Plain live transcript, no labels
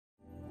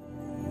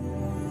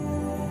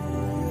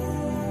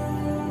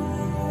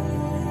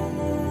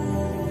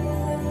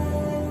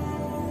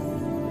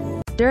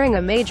During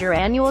a major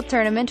annual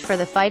tournament for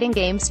the fighting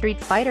game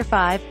Street Fighter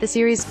V, the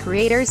series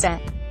creators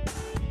at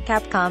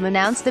Capcom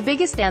announced the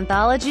biggest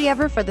anthology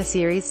ever for the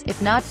series,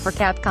 if not for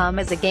Capcom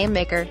as a game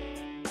maker.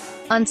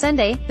 On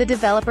Sunday, the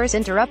developers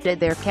interrupted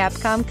their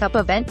Capcom Cup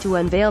event to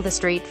unveil the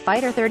Street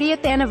Fighter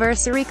 30th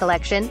Anniversary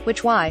Collection,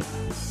 which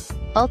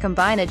will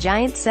combine a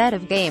giant set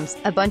of games,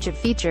 a bunch of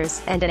features,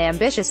 and an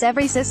ambitious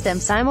every system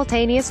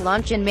simultaneous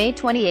launch in May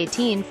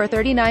 2018 for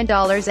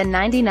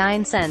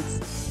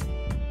 $39.99.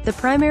 The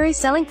primary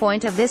selling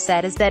point of this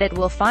set is that it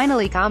will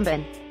finally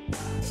combine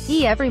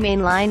every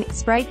mainline,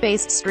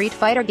 sprite-based Street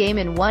Fighter game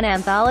in one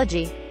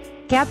anthology.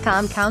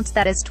 Capcom counts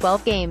that as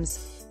 12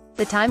 games.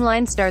 The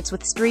timeline starts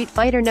with Street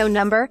Fighter No.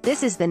 Number.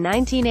 This is the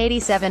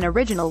 1987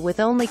 original with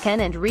only Ken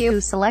and Ryu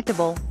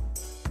selectable.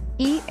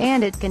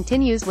 And it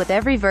continues with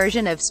every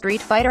version of Street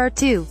Fighter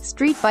 2,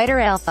 Street Fighter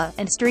Alpha,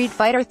 and Street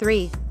Fighter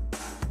 3.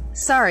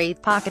 Sorry,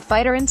 Pocket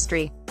Fighter and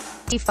Street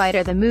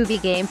Fighter the movie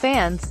game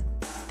fans.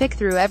 Pick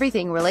through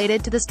everything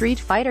related to the Street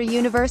Fighter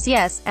universe,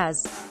 yes,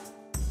 as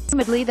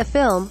ultimately the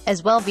film,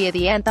 as well via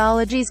the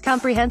anthology's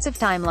comprehensive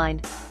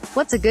timeline.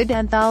 What's a good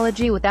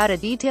anthology without a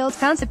detailed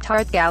concept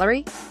art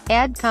gallery?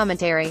 Add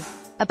commentary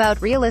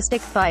about realistic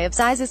five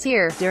sizes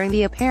here, during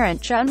the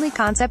apparent Chun-Li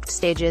concept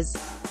stages.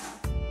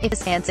 If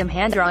his handsome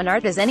hand-drawn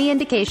art is any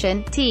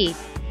indication,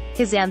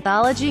 his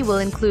anthology will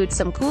include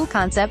some cool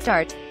concept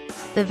art.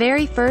 The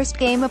very first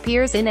game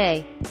appears in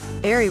a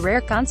very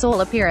rare console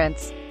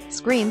appearance.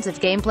 Screens of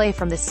gameplay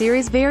from the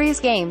series' various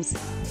games,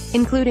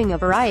 including a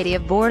variety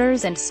of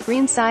borders and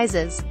screen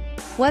sizes.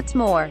 What's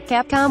more,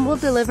 Capcom will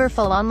deliver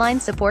full online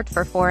support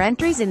for 4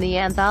 entries in the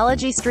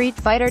anthology: Street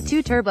Fighter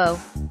 2 Turbo,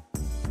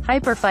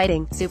 Hyper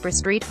Fighting, Super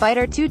Street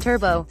Fighter 2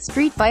 Turbo,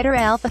 Street Fighter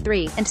Alpha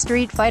 3, and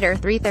Street Fighter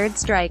 3 Third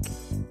Strike.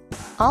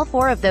 All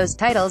 4 of those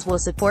titles will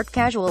support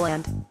casual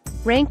and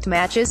ranked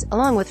matches,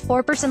 along with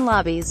 4-person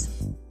lobbies.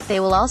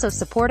 They will also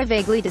support a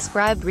vaguely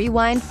described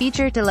rewind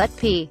feature to let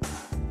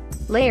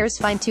players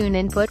fine-tune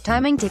input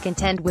timing to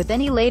contend with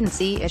any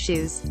latency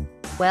issues.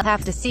 We'll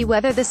have to see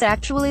whether this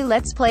actually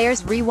lets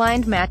players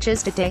rewind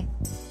matches to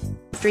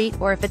Street,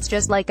 or if it's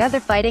just like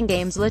other fighting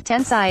games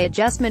latency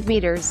adjustment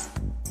meters.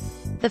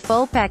 The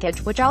full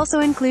package, which also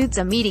includes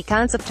a meaty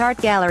concept art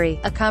gallery,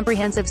 a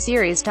comprehensive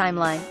series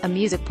timeline, a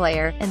music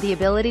player, and the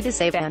ability to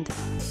save and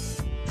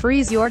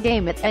freeze your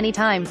game at any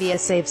time via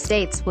save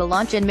states, will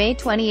launch in May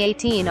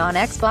 2018 on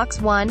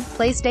Xbox One,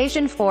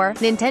 PlayStation 4,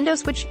 Nintendo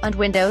Switch, and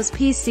Windows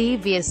PC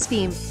via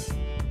Steam.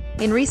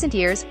 In recent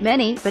years,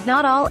 many, but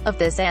not all, of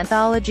this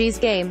anthology's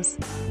games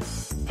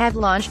have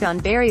launched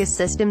on various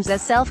systems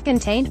as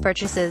self-contained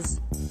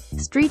purchases.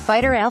 Street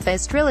Fighter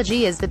Alpha's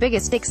trilogy is the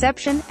biggest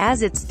exception,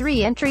 as its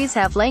 3 entries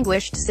have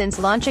languished since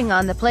launching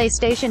on the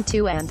PlayStation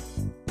 2 and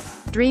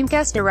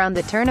Dreamcast around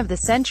the turn of the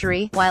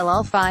century, while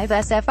all 5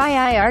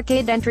 SFII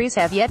arcade entries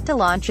have yet to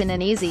launch in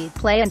an easy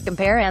play and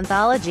compare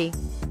anthology.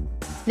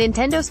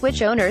 Nintendo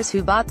Switch owners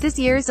who bought this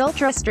year's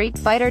Ultra Street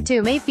Fighter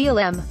 2 may feel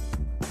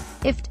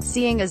ifed,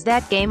 seeing as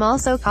that game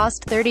also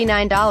cost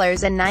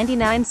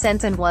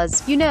 $39.99 and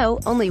was,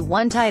 only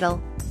one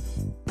title.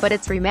 But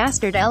its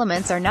remastered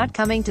elements are not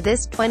coming to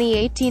this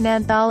 2018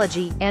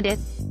 anthology, and it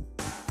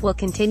will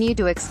continue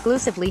to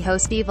exclusively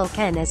host Evil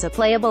Ken as a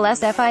playable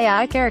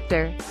SFII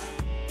character.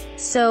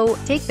 So,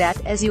 take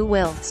that as you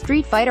will.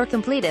 Street Fighter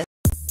completist.